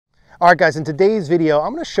All right, guys, in today's video,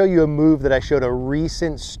 I'm going to show you a move that I showed a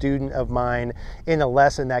recent student of mine in a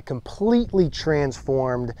lesson that completely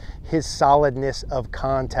transformed his solidness of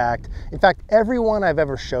contact. In fact, everyone I've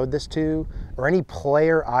ever showed this to, or any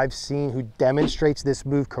player I've seen who demonstrates this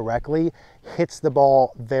move correctly, hits the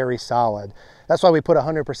ball very solid. That's why we put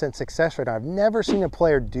 100% success rate on. I've never seen a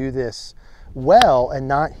player do this well and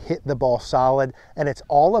not hit the ball solid, and it's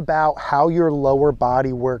all about how your lower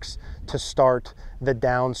body works to start the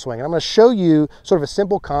downswing. And I'm going to show you sort of a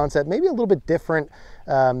simple concept, maybe a little bit different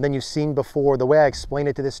than you've seen before. The way I explained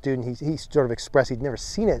it to this student, he sort of expressed he'd never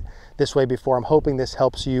seen it this way before. I'm hoping this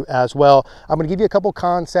helps you as well. I'm going to give you a couple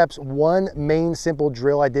concepts, one main simple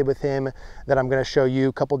drill I did with him that I'm going to show you,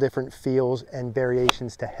 a couple different feels and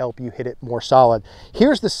variations to help you hit it more solid.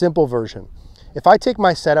 Here's the simple version. If I take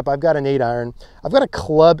my setup, I've got an 8-iron, I've got a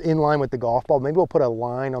club in line with the golf ball. Maybe we'll put a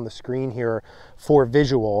line on the screen here for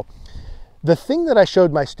visual. The thing that I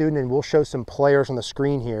showed my student, and we'll show some players on the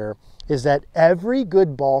screen here, is that every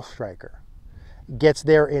good ball striker gets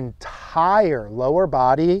their entire lower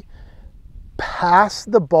body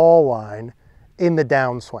past the ball line in the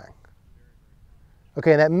downswing.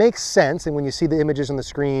 Okay, and that makes sense, and when you see the images on the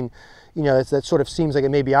screen, you know, that sort of seems like it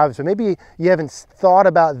may be obvious, but maybe you haven't thought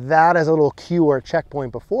about that as a little cue or a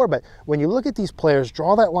checkpoint before, but when you look at these players,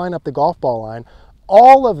 draw that line up the golf ball line,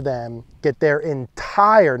 all of them get their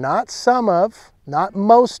entire, not some of, not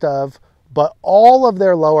most of, but all of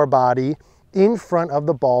their lower body in front of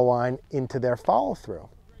the ball line into their follow through.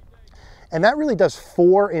 And that really does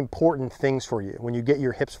four important things for you when you get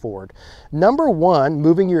your hips forward. Number one,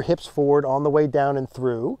 moving your hips forward on the way down and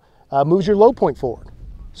through moves your low point forward.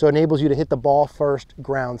 So it enables you to hit the ball first,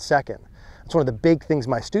 ground second. That's one of the big things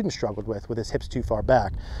my student struggled with his hips too far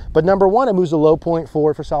back. But number one, it moves the low point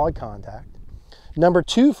forward for solid contact. Number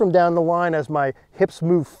two, from down the line, as my hips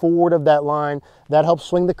move forward of that line, that helps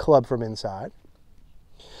swing the club from inside.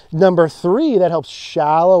 Number three, that helps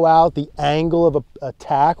shallow out the angle of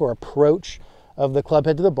attack or approach of the club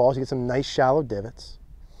head to the ball, so you get some nice shallow divots.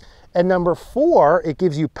 And number four, it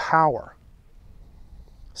gives you power.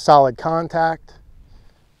 Solid contact,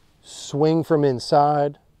 swing from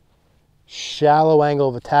inside, shallow angle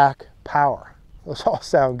of attack, power. Those all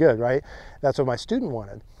sound good, right? That's what my student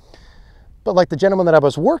wanted. But like the gentleman that I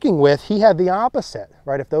was working with, he had the opposite,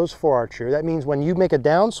 right? If those four are true, that means when you make a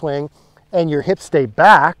downswing and your hips stay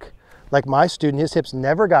back, like my student, his hips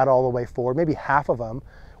never got all the way forward, maybe half of them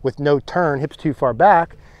with no turn, hips too far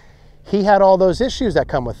back, he had all those issues that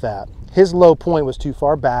come with that. His low point was too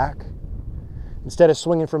far back. Instead of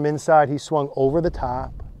swinging from inside, he swung over the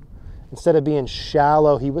top. Instead of being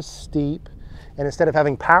shallow, he was steep. And instead of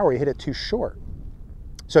having power, he hit it too short.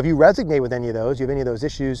 So if you resonate with any of those, you have any of those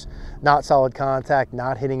issues, not solid contact,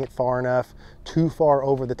 not hitting it far enough, too far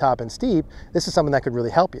over the top and steep, this is something that could really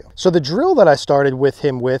help you. So the drill that I started with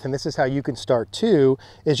him with, and this is how you can start too,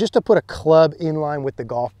 is just to put a club in line with the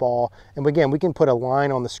golf ball. And again, we can put a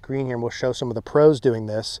line on the screen here and we'll show some of the pros doing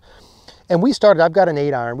this. And we started, I've got an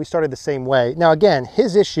 8-iron, we started the same way. Now again,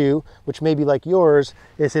 his issue, which may be like yours,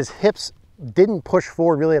 is his hips didn't push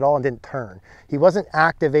forward really at all and didn't turn. He wasn't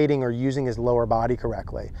activating or using his lower body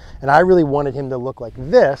correctly. And I really wanted him to look like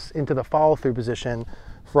this into the follow-through position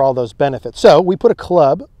for all those benefits. So we put a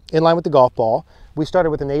club in line with the golf ball. We started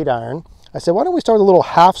with an 8-iron. I said, why don't we start with a little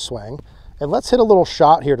half swing and let's hit a little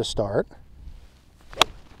shot here to start.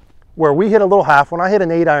 Where we hit a little half, when I hit an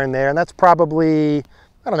 8-iron there, and that's probably,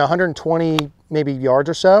 I don't know, 120 maybe yards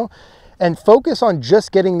or so, and focus on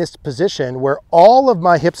just getting this position where all of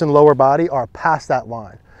my hips and lower body are past that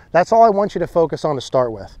line. That's all I want you to focus on to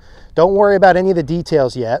start with. Don't worry about any of the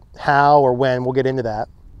details yet, how or when, we'll get into that.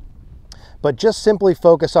 But just simply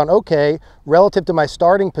focus on, okay, relative to my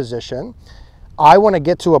starting position, I want to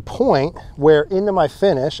get to a point where into my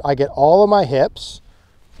finish, I get all of my hips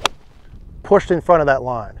pushed in front of that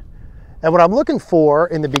line. And what I'm looking for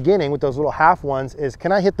in the beginning with those little half ones is,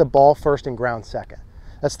 can I hit the ball first and ground second?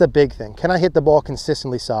 That's the big thing. Can I hit the ball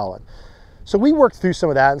consistently solid? So we worked through some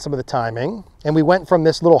of that and some of the timing, and we went from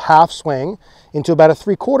this little half swing into about a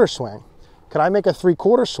 3/4 swing. Can I make a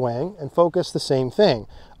 3/4 swing and focus the same thing?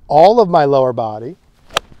 All of my lower body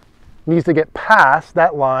needs to get past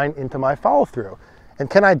that line into my follow through. And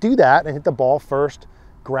can I do that and hit the ball first,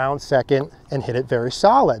 ground second, and hit it very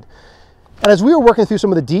solid? And as we were working through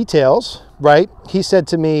some of the details, right, he said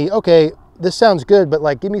to me, okay, this sounds good, but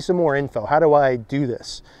like, give me some more info. How do I do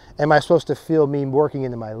this? Am I supposed to feel me working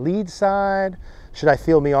into my lead side? Should I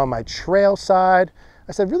feel me on my trail side?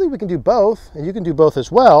 I said, really, we can do both, and you can do both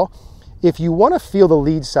as well. If you want to feel the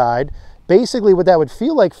lead side, basically what that would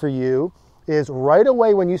feel like for you is right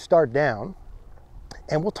away when you start down,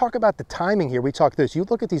 And we'll talk about the timing here. We talked this. You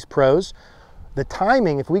look at these pros, the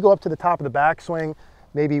timing, if we go up to the top of the backswing,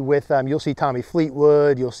 maybe with, you'll see Tommy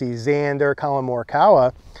Fleetwood, you'll see Xander, Colin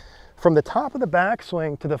Morikawa, from the top of the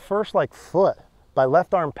backswing to the first like foot by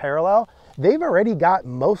left arm parallel, they've already got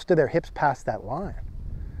most of their hips past that line,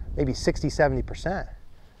 maybe 60, 70%.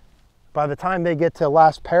 By the time they get to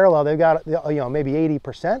last parallel, they've got, maybe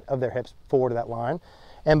 80% of their hips forward to that line.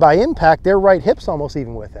 And by impact, their right hip's almost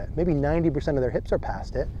even with it. Maybe 90% of their hips are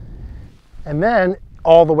past it. And then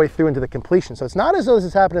all the way through into the completion. So it's not as though this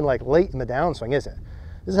is happening like late in the downswing, is it?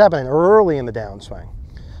 This is happening early in the downswing.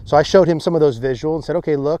 So I showed him some of those visuals and said,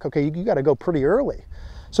 okay, look, okay, you got to go pretty early.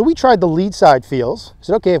 So we tried the lead side feels. I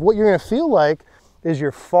said, okay, if what you're going to feel like is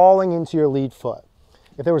you're falling into your lead foot.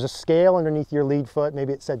 If there was a scale underneath your lead foot,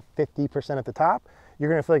 maybe it said 50% at the top, you're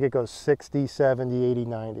going to feel like it goes 60, 70, 80,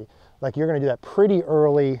 90. Like you're going to do that pretty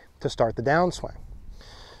early to start the downswing.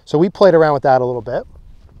 So we played around with that a little bit.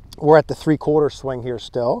 We're at the 3/4 swing here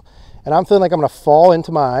still, and I'm feeling like I'm going to fall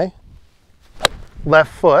into my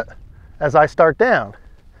left foot as I start down.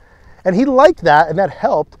 And he liked that, and that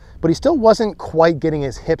helped, but he still wasn't quite getting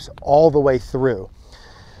his hips all the way through.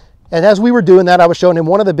 And as we were doing that, I was showing him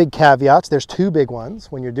one of the big caveats. There's two big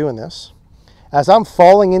ones when you're doing this. As I'm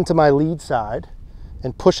falling into my lead side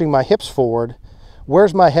and pushing my hips forward,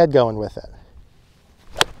 where's my head going with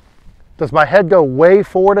it? Does my head go way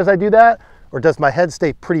forward as I do that, or does my head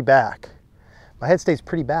stay pretty back? My head stays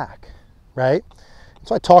pretty back, right?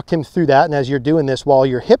 So I talked him through that, and as you're doing this, while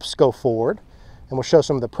your hips go forward, and we'll show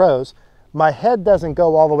some of the pros, my head doesn't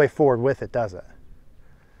go all the way forward with it, does it?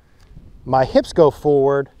 My hips go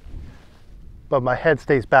forward, but my head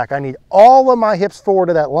stays back. I need all of my hips forward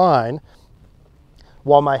to that line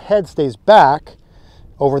while my head stays back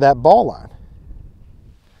over that ball line.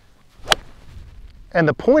 And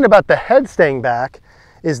the point about the head staying back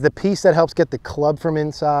is the piece that helps get the club from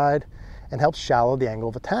inside and helps shallow the angle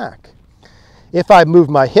of attack. If I move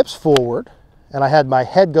my hips forward and I had my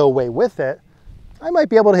head go way with it, I might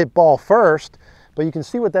be able to hit ball first, but you can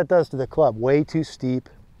see what that does to the club. Way too steep,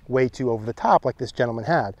 way too over the top like this gentleman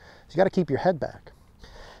had. So you got to keep your head back.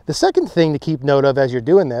 The second thing to keep note of as you're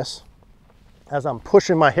doing this, as I'm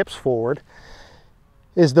pushing my hips forward,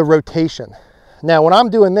 is the rotation. Now when I'm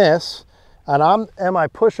doing this, and am I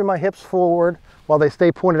pushing my hips forward while they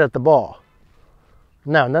stay pointed at the ball?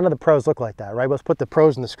 No, none of the pros look like that, right? Let's put the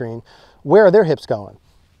pros on the screen. Where are their hips going?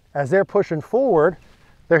 As they're pushing forward,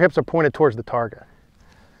 their hips are pointed towards the target.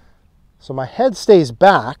 So my head stays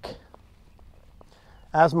back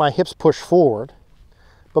as my hips push forward,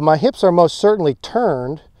 but my hips are most certainly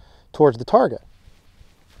turned towards the target.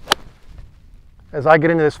 As I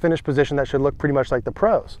get into this finish position, that should look pretty much like the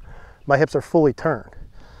pros. My hips are fully turned.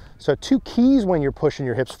 So two keys when you're pushing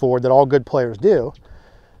your hips forward that all good players do: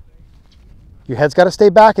 your head's got to stay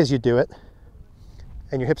back as you do it,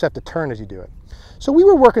 and your hips have to turn as you do it. So we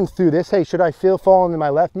were working through this. Hey, should I feel falling to my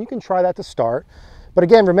left? And you can try that to start. But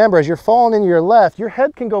again, remember, as you're falling into your left, your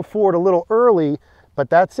head can go forward a little early, but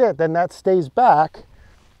that's it. Then that stays back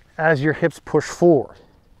as your hips push forward.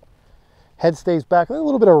 Head stays back. A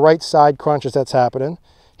little bit of right side crunch as that's happening.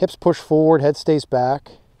 Hips push forward, head stays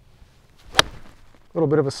back. A little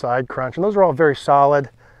bit of a side crunch. And those are all very solid,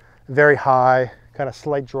 very high, kind of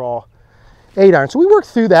slight draw 8-iron. So we worked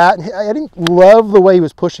through that. I didn't love the way he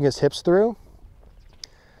was pushing his hips through.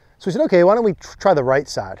 So we said, okay, why don't we try the right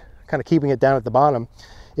side, kind of keeping it down at the bottom.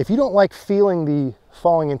 If you don't like feeling the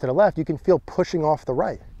falling into the left, you can feel pushing off the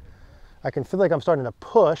right. I can feel like I'm starting to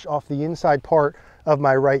push off the inside part of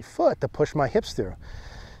my right foot to push my hips through.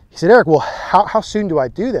 He said, Eric, well, how soon do I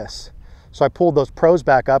do this? So I pulled those pros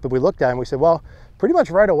back up and we looked at them and we said, well, pretty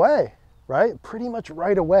much right away, right? Pretty much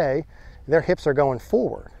right away, their hips are going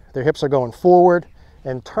forward. Their hips are going forward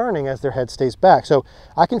and turning as their head stays back. So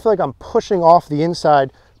I can feel like I'm pushing off the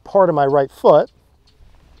inside part of my right foot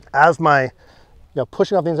as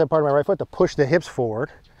pushing off the inside part of my right foot to push the hips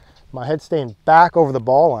forward. My head staying back over the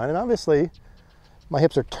ball line, and obviously my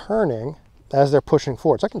hips are turning as they're pushing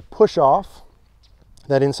forward. So I can push off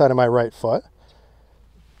that inside of my right foot.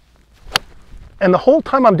 And the whole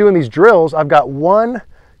time I'm doing these drills, I've got one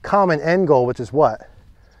common end goal, which is what?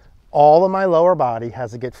 All of my lower body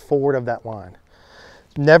has to get forward of that line.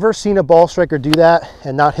 Never seen a ball striker do that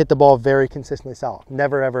and not hit the ball very consistently solid.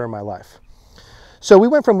 Never, ever in my life. So we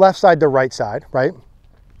went from left side to right side, right?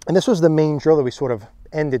 And this was the main drill that we sort of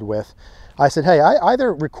ended with. I said, hey,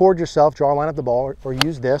 either record yourself, draw a line of the ball, or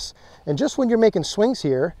use this. And just when you're making swings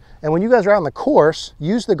here, and when you guys are out on the course,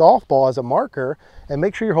 use the golf ball as a marker and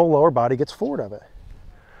make sure your whole lower body gets forward of it.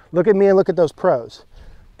 Look at me and look at those pros.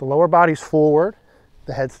 The lower body's forward,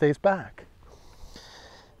 the head stays back.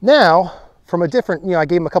 Now, from a different, I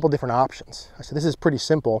gave him a couple different options. I said, this is pretty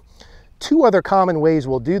simple. 2 other common ways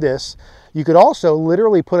we'll do this. You could also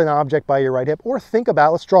literally put an object by your right hip, or think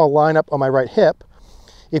about, let's draw a line up on my right hip.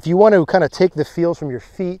 If you want to kind of take the feels from your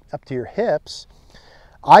feet up to your hips,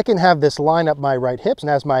 I can have this line up my right hips, and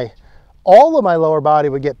as all of my lower body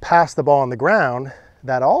would get past the ball on the ground,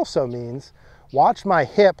 that also means watch my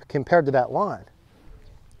hip compared to that line.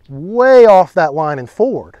 Way off that line and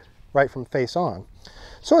forward, right from face on.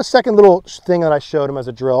 So a second little thing that I showed him as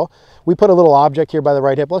a drill, we put a little object here by the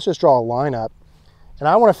right hip. Let's just draw a line up. And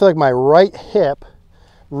I want to feel like my right hip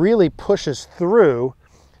really pushes through,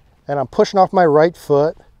 and I'm pushing off my right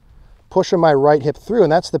foot, pushing my right hip through,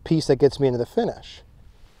 and that's the piece that gets me into the finish.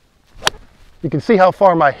 You can see how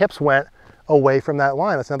far my hips went away from that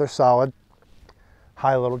line. That's another solid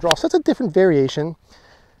high little draw. So it's a different variation.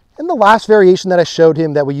 And the last variation that I showed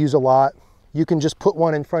him that we use a lot, you can just put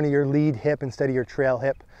one in front of your lead hip instead of your trail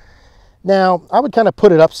hip. Now, I would kind of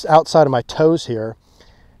put it up outside of my toes here.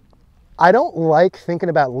 I don't like thinking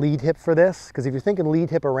about lead hip for this, because if you're thinking lead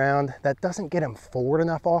hip around, that doesn't get him forward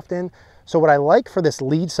enough often. So what I like for this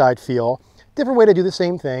lead side feel, different way to do the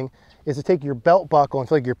same thing, is to take your belt buckle and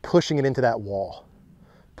feel like you're pushing it into that wall.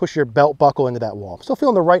 Push your belt buckle into that wall. I'm still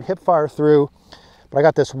feeling the right hip fire through, but I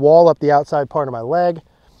got this wall up the outside part of my leg.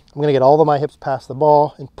 I'm gonna get all of my hips past the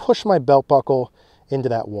ball and push my belt buckle into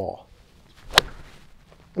that wall.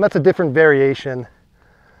 And that's a different variation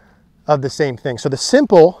of the same thing. So the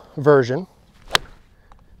simple version,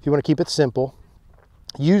 if you want to keep it simple,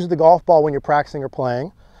 use the golf ball when you're practicing or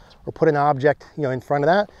playing, or put an object in front of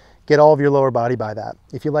that, get all of your lower body by that.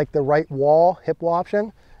 If you like the right wall, hip wall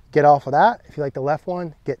option, get off of that. If you like the left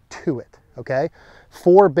one, get to it, okay?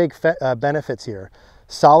 4 big benefits here.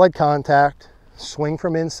 Solid contact, swing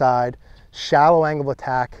from inside, shallow angle of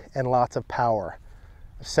attack, and lots of power.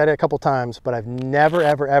 I've said it a couple times, but I've never,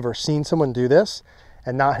 ever, ever seen someone do this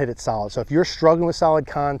and not hit it solid. So if you're struggling with solid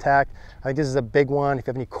contact, I think this is a big one. If you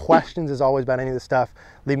have any questions, as always, about any of this stuff,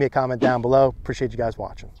 leave me a comment down below. Appreciate you guys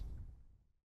watching.